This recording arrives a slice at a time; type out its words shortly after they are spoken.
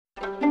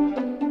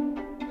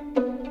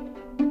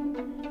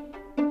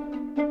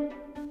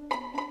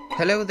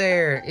Hello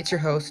there, it's your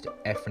host,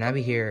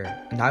 Efranabi here,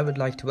 and I would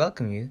like to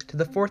welcome you to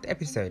the 4th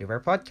episode of our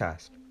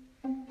podcast.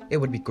 It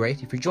would be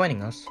great if you're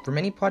joining us from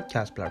any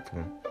podcast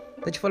platform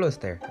that you follow us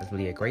there, as will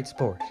be a great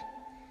support.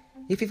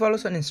 If you follow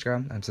us on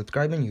Instagram and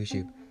subscribe on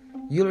YouTube,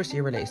 you'll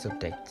receive our latest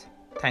updates.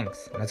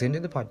 Thanks, and let's get into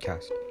the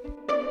podcast.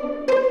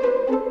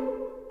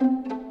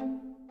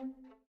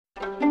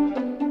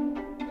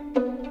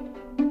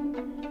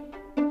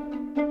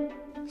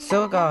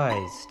 So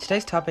guys,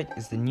 today's topic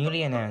is the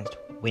newly announced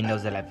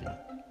Windows 11.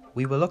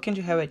 We will look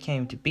into how it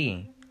came to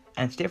being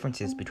and its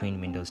differences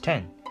between Windows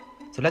 10.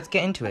 So let's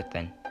get into it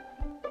then.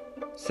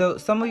 So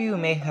some of you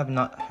may have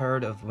not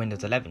heard of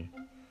Windows 11.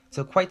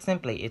 So quite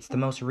simply, it's the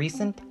most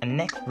recent and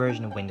next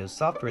version of Windows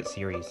software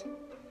series.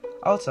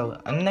 Also,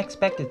 an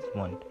unexpected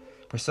one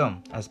for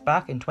some, as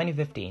back in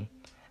 2015,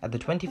 at the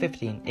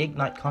 2015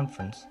 Ignite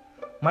conference,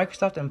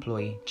 Microsoft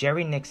employee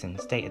Jerry Nixon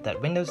stated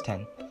that Windows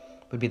 10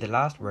 would be the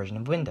last version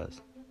of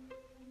Windows.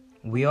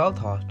 We all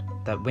thought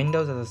that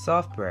Windows as a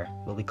software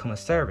will become a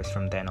service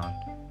from then on,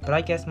 but I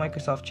guess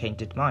Microsoft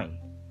changed its mind.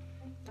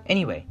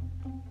 Anyway,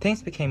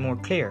 things became more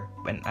clear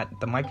when at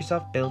the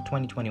Microsoft Build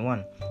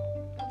 2021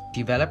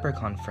 developer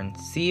conference,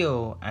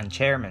 CEO and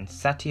chairman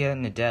Satya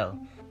Nadella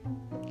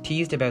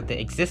teased about the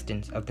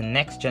existence of the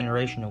next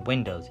generation of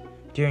Windows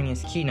during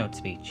his keynote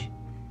speech.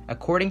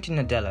 According to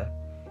Nadella,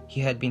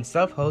 he had been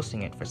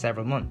self-hosting it for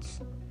several months.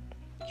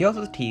 He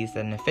also teased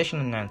that an official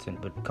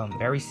announcement would come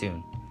very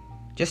soon.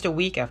 Just a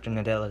week after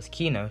Nadella's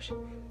keynote,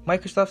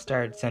 Microsoft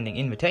started sending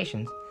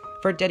invitations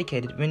for a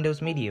dedicated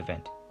Windows Media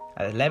event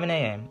at 11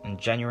 a.m. on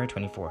January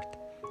 24th,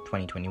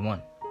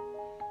 2021.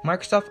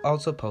 Microsoft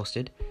also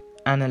posted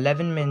an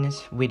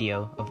 11-minute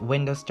video of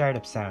Windows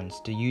startup sounds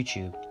to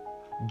YouTube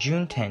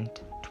June 10th,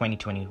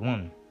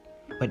 2021,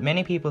 with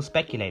many people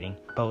speculating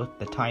both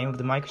the time of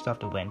the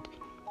Microsoft event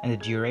and the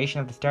duration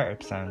of the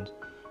startup sound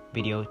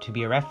video to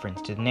be a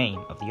reference to the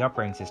name of the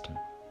operating system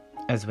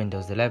as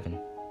Windows 11.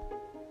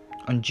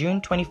 On June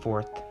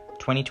 24th,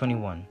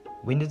 2021,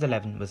 Windows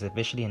 11 was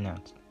officially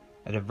announced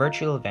at a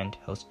virtual event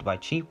hosted by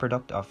Chief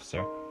Product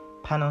Officer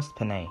Panos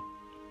Panay.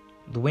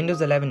 The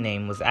Windows 11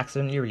 name was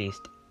accidentally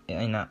released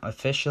in an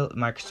official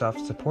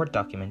Microsoft support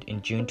document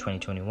in June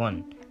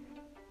 2021.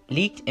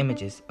 Leaked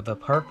images of a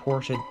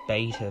purported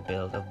beta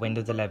build of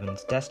Windows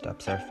 11's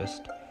desktop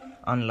surfaced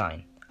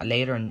online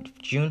later on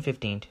June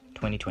 15th,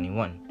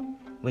 2021,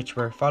 which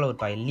were followed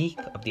by a leak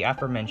of the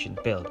aforementioned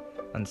build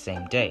on the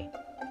same day.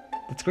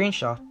 The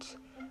screenshots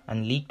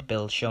and leaked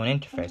build show an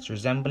interface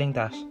resembling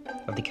that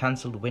of the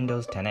cancelled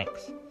Windows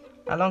 10X,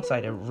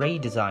 alongside a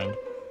redesigned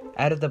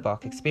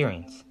out-of-the-box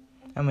experience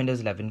and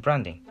Windows 11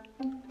 branding.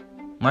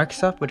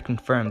 Microsoft would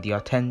confirm the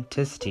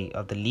authenticity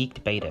of the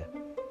leaked beta.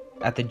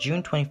 At the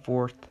June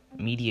 24th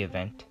media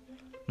event,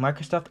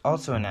 Microsoft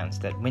also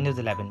announced that Windows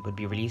 11 would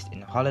be released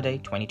in holiday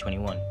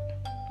 2021,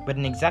 with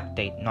an exact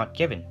date not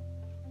given.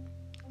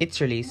 Its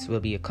release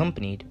will be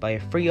accompanied by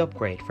a free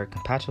upgrade for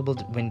compatible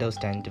Windows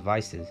 10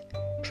 devices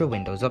through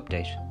Windows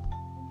Update.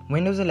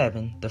 Windows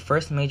 11, the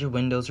first major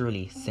Windows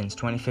release since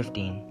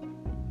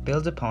 2015,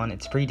 builds upon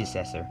its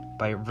predecessor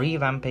by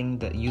revamping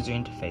the user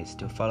interface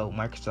to follow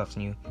Microsoft's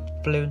new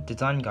fluid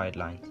design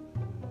guidelines.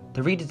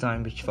 The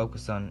redesign, which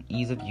focuses on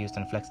ease of use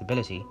and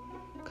flexibility,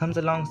 comes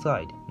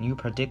alongside new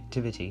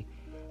productivity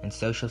and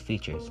social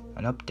features,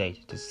 an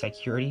update to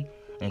security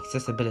and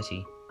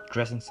accessibility,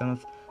 addressing some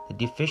of the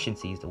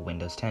deficiencies of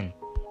Windows 10.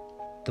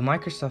 The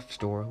Microsoft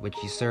Store, which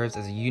serves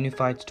as a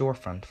unified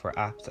storefront for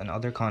apps and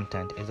other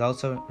content, is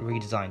also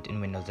redesigned in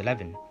Windows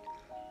 11.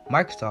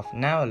 Microsoft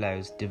now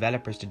allows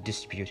developers to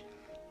distribute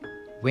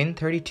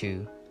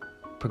Win32,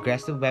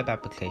 progressive web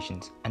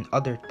applications, and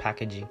other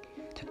packaging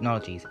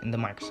technologies in the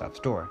Microsoft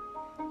Store,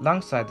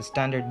 alongside the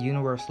standard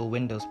universal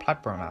Windows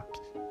platform apps.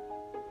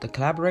 The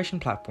collaboration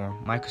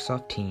platform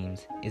Microsoft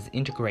Teams is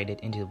integrated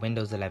into the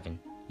Windows 11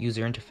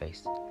 user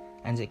interface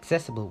and is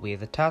accessible via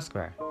the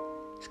taskbar.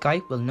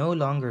 Skype will no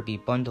longer be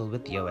bundled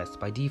with the OS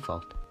by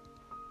default.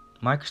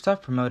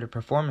 Microsoft promoted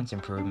performance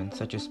improvements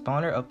such as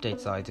smaller update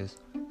sizes,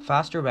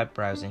 faster web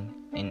browsing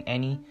in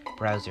any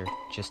browser,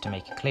 just to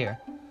make it clear,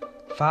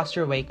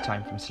 faster wake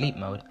time from sleep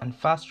mode, and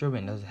faster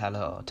Windows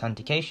Hello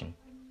authentication.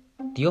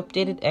 The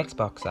updated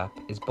Xbox app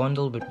is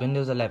bundled with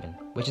Windows 11,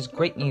 which is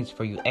great news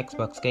for you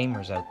Xbox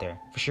gamers out there,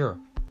 for sure.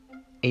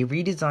 A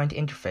redesigned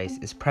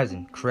interface is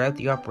present throughout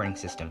the operating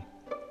system.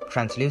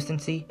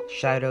 Translucency,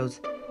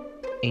 shadows,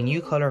 a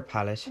new color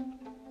palette,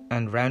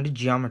 and rounded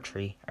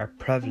geometry are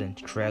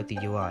prevalent throughout the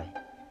UI.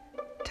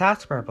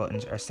 Taskbar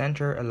buttons are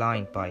center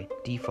aligned by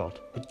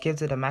default, which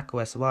gives it a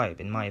macOS vibe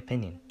in my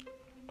opinion.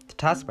 The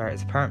taskbar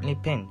is apparently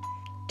pinned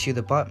to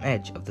the bottom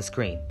edge of the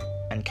screen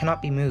and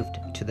cannot be moved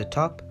to the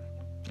top,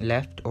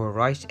 left or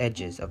right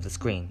edges of the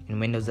screen in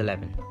Windows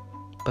 11.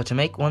 But to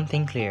make one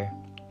thing clear,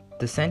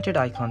 the centered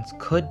icons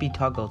could be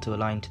toggled to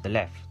align to the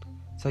left,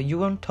 so you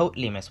won't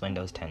totally miss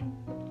Windows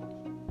 10.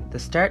 The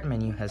Start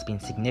menu has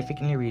been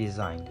significantly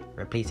redesigned,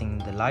 replacing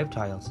the live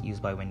tiles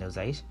used by Windows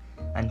 8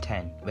 and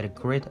 10 with a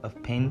grid of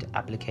pinned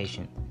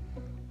applications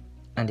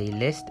and a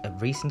list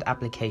of recent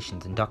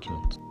applications and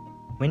documents.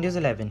 Windows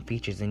 11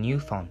 features a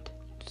new font,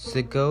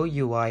 the Go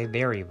UI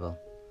variable.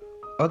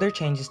 Other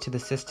changes to the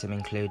system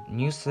include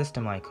new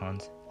system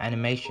icons,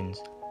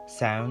 animations,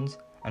 sounds,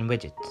 and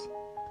widgets.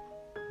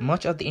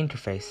 Much of the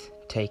interface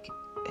take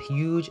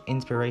huge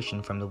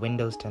inspiration from the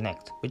Windows 10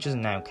 X, which is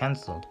now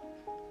cancelled.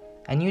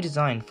 A new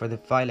design for the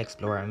File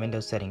Explorer and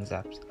Windows Settings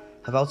apps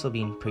have also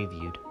been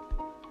previewed.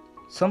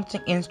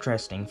 Something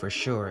interesting for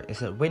sure is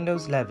that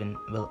Windows 11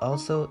 will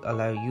also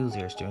allow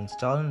users to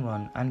install and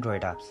run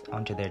Android apps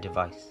onto their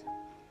device,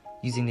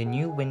 using the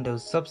new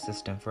Windows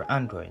subsystem for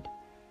Android,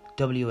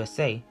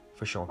 WSA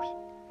for short,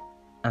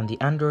 and the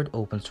Android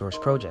Open Source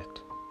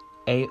Project,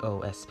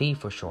 AOSP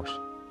for short.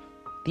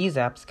 These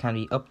apps can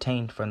be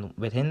obtained from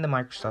within the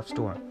Microsoft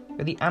Store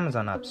or the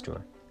Amazon App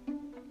Store.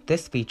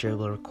 This feature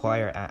will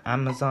require an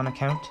Amazon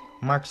account,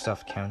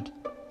 Microsoft account,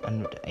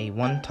 and a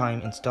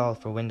one-time install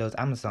for Windows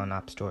Amazon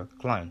App Store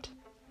client.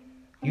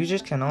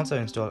 Users can also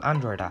install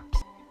Android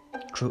apps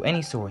through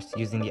any source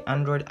using the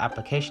Android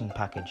Application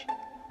Package,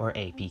 or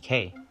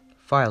APK,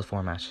 file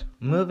format.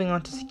 Moving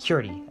on to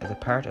security, as a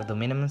part of the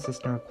minimum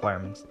system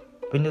requirements,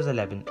 Windows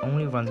 11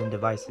 only runs on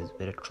devices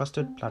with a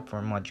Trusted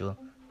Platform Module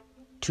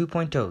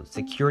 2.0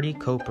 Security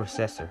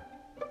Coprocessor.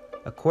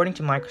 According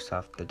to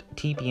Microsoft, the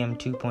TPM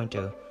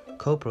 2.0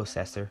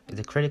 coprocessor is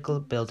a critical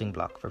building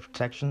block for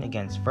protection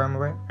against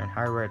firmware and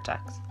hardware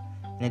attacks.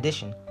 In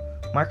addition,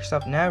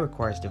 Microsoft now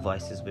requires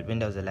devices with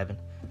Windows 11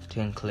 to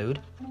include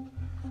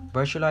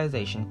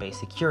Virtualization-Based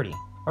Security,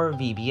 or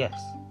VBS,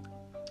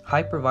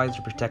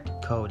 Hypervisor Protected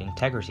Code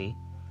Integrity,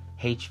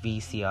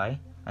 HVCI,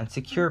 and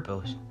Secure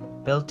Boot,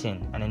 built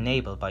in and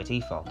enabled by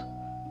default.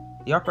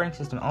 The operating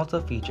system also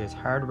features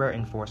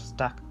hardware-enforced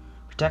stack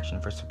protection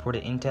for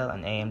supported Intel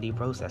and AMD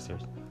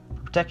processors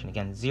for protection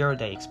against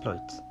zero-day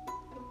exploits.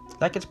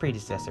 Like its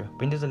predecessor,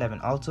 Windows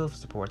 11 also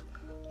supports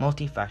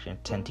multi-factor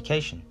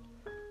authentication,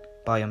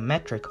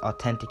 biometric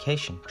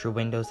authentication through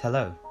Windows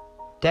Hello.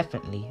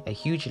 Definitely a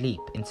huge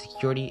leap in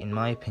security in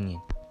my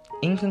opinion.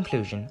 In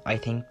conclusion, I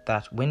think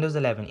that Windows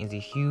 11 is a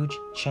huge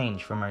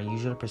change from our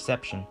usual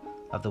perception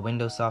of the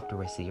Windows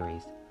software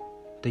series.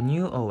 The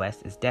new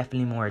OS is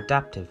definitely more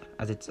adaptive,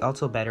 as it's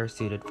also better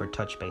suited for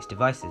touch-based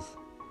devices.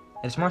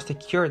 It's more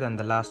secure than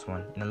the last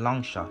one in a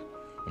long shot,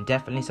 and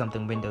definitely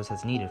something Windows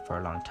has needed for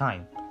a long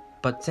time.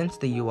 But since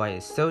the UI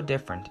is so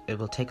different, it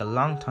will take a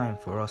long time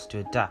for us to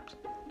adapt.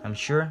 I'm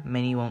sure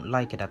many won't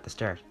like it at the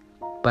start,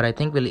 but I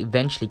think we'll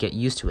eventually get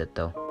used to it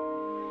though.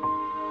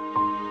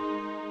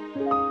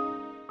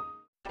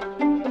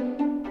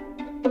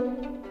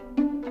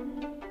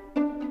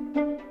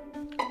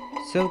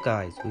 So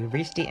guys, we've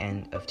reached the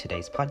end of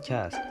today's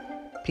podcast.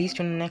 Please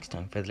tune in next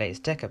time for the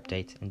latest tech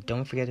updates, and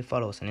don't forget to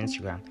follow us on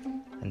Instagram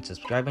and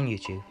subscribe on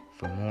YouTube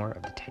for more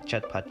of the Tech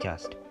Chat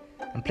podcast.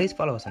 And please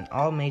follow us on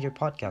all major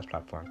podcast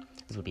platforms.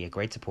 This will be a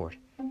great support.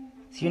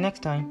 See you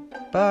next time.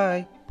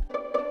 Bye!